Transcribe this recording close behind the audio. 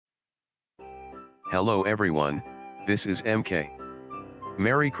Hello everyone, this is MK.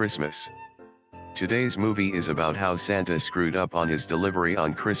 Merry Christmas. Today's movie is about how Santa screwed up on his delivery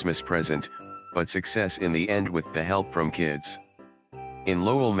on Christmas present, but success in the end with the help from kids. In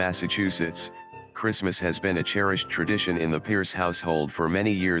Lowell, Massachusetts, Christmas has been a cherished tradition in the Pierce household for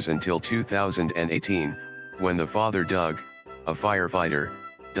many years until 2018, when the father Doug, a firefighter,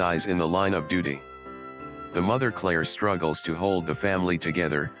 dies in the line of duty. The mother Claire struggles to hold the family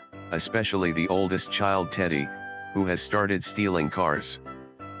together, especially the oldest child Teddy, who has started stealing cars.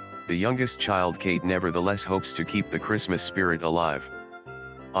 The youngest child Kate nevertheless hopes to keep the Christmas spirit alive.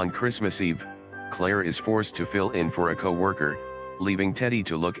 On Christmas Eve, Claire is forced to fill in for a co-worker, leaving Teddy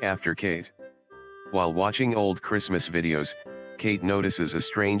to look after Kate. While watching old Christmas videos, Kate notices a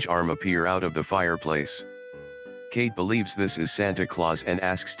strange arm appear out of the fireplace. Kate believes this is Santa Claus and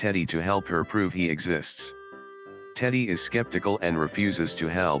asks Teddy to help her prove he exists. Teddy is skeptical and refuses to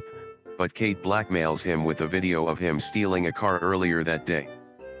help, but Kate blackmails him with a video of him stealing a car earlier that day.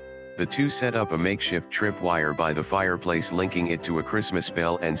 The two set up a makeshift tripwire by the fireplace, linking it to a Christmas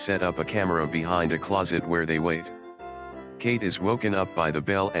bell, and set up a camera behind a closet where they wait. Kate is woken up by the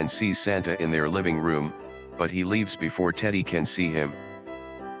bell and sees Santa in their living room, but he leaves before Teddy can see him.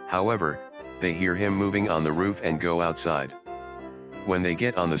 However, they hear him moving on the roof and go outside. When they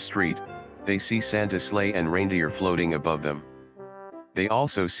get on the street, they see Santa's sleigh and reindeer floating above them. They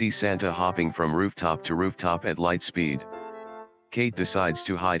also see Santa hopping from rooftop to rooftop at light speed. Kate decides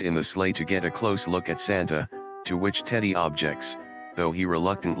to hide in the sleigh to get a close look at Santa, to which Teddy objects, though he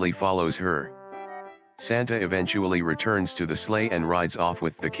reluctantly follows her. Santa eventually returns to the sleigh and rides off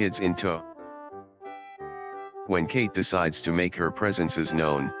with the kids in tow. When Kate decides to make her presences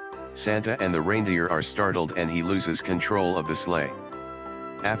known, Santa and the reindeer are startled and he loses control of the sleigh.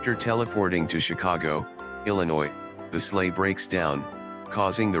 After teleporting to Chicago, Illinois, the sleigh breaks down,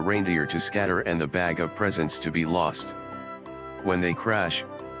 causing the reindeer to scatter and the bag of presents to be lost. When they crash,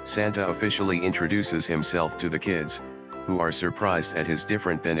 Santa officially introduces himself to the kids, who are surprised at his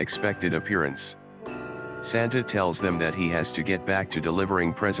different than expected appearance. Santa tells them that he has to get back to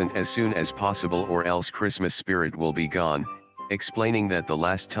delivering present as soon as possible or else Christmas spirit will be gone, explaining that the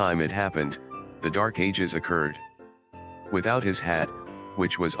last time it happened, the Dark Ages occurred. Without his hat,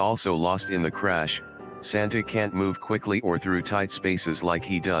 which was also lost in the crash, Santa can't move quickly or through tight spaces like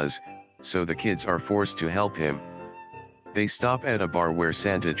he does, so the kids are forced to help him. They stop at a bar where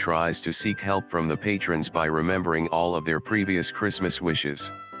Santa tries to seek help from the patrons by remembering all of their previous Christmas wishes.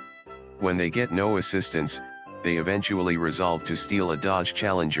 When they get no assistance, they eventually resolve to steal a Dodge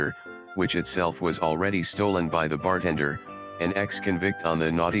Challenger, which itself was already stolen by the bartender, an ex-convict on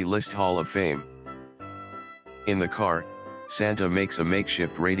the Naughty List Hall of Fame. In the car, Santa makes a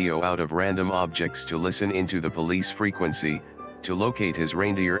makeshift radio out of random objects to listen into the police frequency, to locate his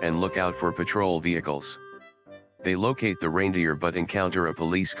reindeer and look out for patrol vehicles. They locate the reindeer but encounter a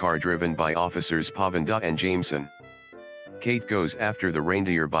police car driven by officers Pavenda and Jameson. Kate goes after the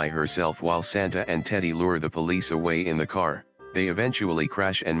reindeer by herself while Santa and Teddy lure the police away in the car. They eventually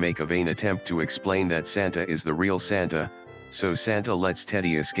crash and make a vain attempt to explain that Santa is the real Santa, so Santa lets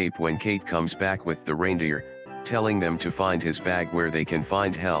Teddy escape when Kate comes back with the reindeer, telling them to find his bag where they can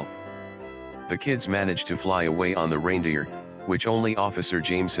find help. The kids manage to fly away on the reindeer, which only Officer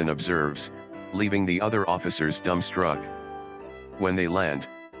Jameson observes, leaving the other officers dumbstruck. When they land,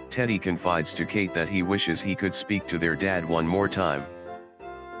 Teddy confides to Kate that he wishes he could speak to their dad one more time.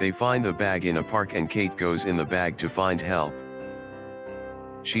 They find the bag in a park and Kate goes in the bag to find help.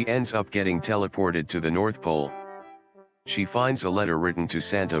 She ends up getting teleported to the North Pole. She finds a letter written to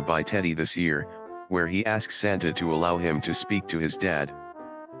Santa by Teddy this year, where he asks Santa to allow him to speak to his dad.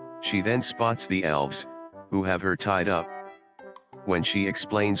 She then spots the elves, who have her tied up. When she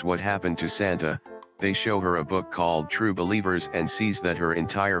explains what happened to Santa, they show her a book called True Believers and sees that her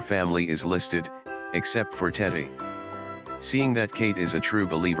entire family is listed, except for Teddy. Seeing that Kate is a true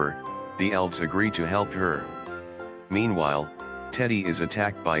believer, the elves agree to help her. Meanwhile, Teddy is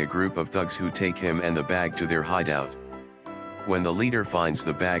attacked by a group of thugs who take him and the bag to their hideout. When the leader finds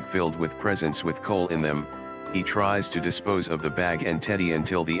the bag filled with presents with coal in them, he tries to dispose of the bag and Teddy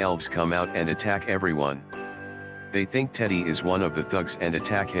until the elves come out and attack everyone. They think Teddy is one of the thugs and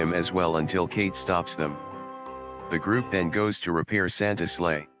attack him as well until Kate stops them. The group then goes to repair Santa's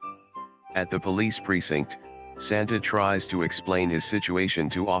sleigh. At the police precinct, Santa tries to explain his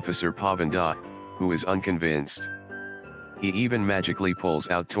situation to Officer Pavenda, who is unconvinced. He even magically pulls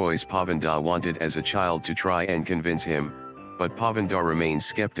out toys Pavenda wanted as a child to try and convince him, but Pavenda remains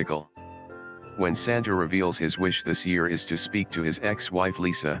skeptical. When Santa reveals his wish this year is to speak to his ex-wife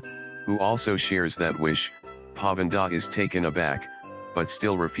Lisa, who also shares that wish, Pavenda is taken aback, but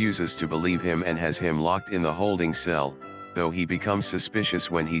still refuses to believe him and has him locked in the holding cell, though he becomes suspicious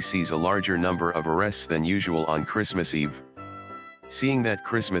when he sees a larger number of arrests than usual on Christmas Eve. Seeing that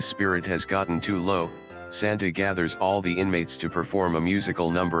Christmas spirit has gotten too low, Santa gathers all the inmates to perform a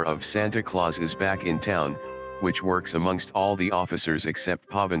musical number of Santa Claus is Back in Town, which works amongst all the officers except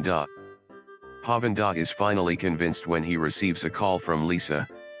Pavinda. Pavinda is finally convinced when he receives a call from Lisa,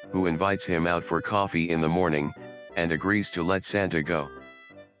 who invites him out for coffee in the morning, and agrees to let Santa go.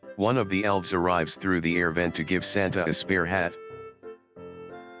 One of the elves arrives through the air vent to give Santa a spare hat.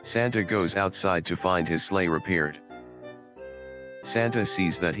 Santa goes outside to find his sleigh repaired. Santa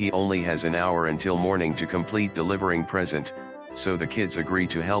sees that he only has an hour until morning to complete delivering present, so the kids agree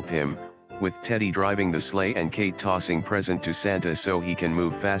to help him, with Teddy driving the sleigh and Kate tossing present to Santa so he can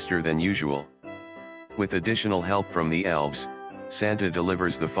move faster than usual. With additional help from the elves, Santa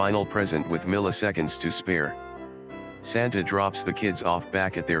delivers the final present with milliseconds to spare. Santa drops the kids off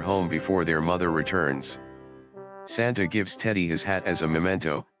back at their home before their mother returns. Santa gives Teddy his hat as a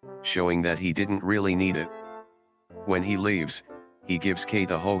memento, showing that he didn't really need it. When he leaves, he gives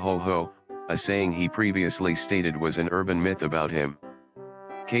Kate a ho ho ho, a saying he previously stated was an urban myth about him.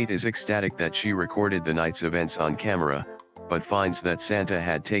 Kate is ecstatic that she recorded the night's events on camera, but finds that Santa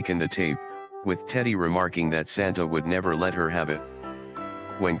had taken the tape, with Teddy remarking that Santa would never let her have it.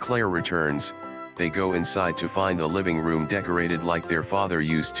 When Claire returns, they go inside to find the living room decorated like their father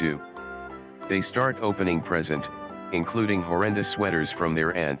used to. They start opening present, including horrendous sweaters from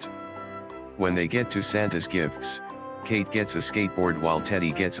their aunt. When they get to Santa's gifts, Kate gets a skateboard while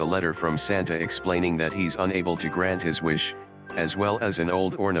Teddy gets a letter from Santa explaining that he's unable to grant his wish, as well as an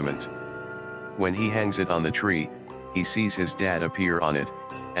old ornament. When he hangs it on the tree, he sees his dad appear on it,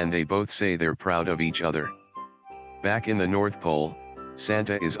 and they both say they're proud of each other. Back in the North Pole,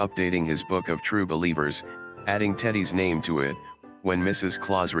 Santa is updating his book of True Believers, adding Teddy's name to it, when Mrs.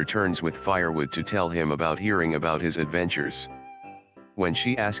 Claus returns with firewood to tell him about hearing about his adventures. When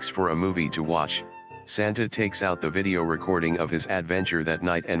she asks for a movie to watch, Santa takes out the video recording of his adventure that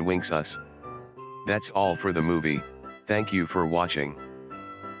night and winks us. That's all for the movie. Thank you for watching.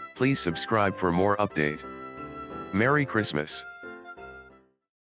 Please subscribe for more update. Merry Christmas.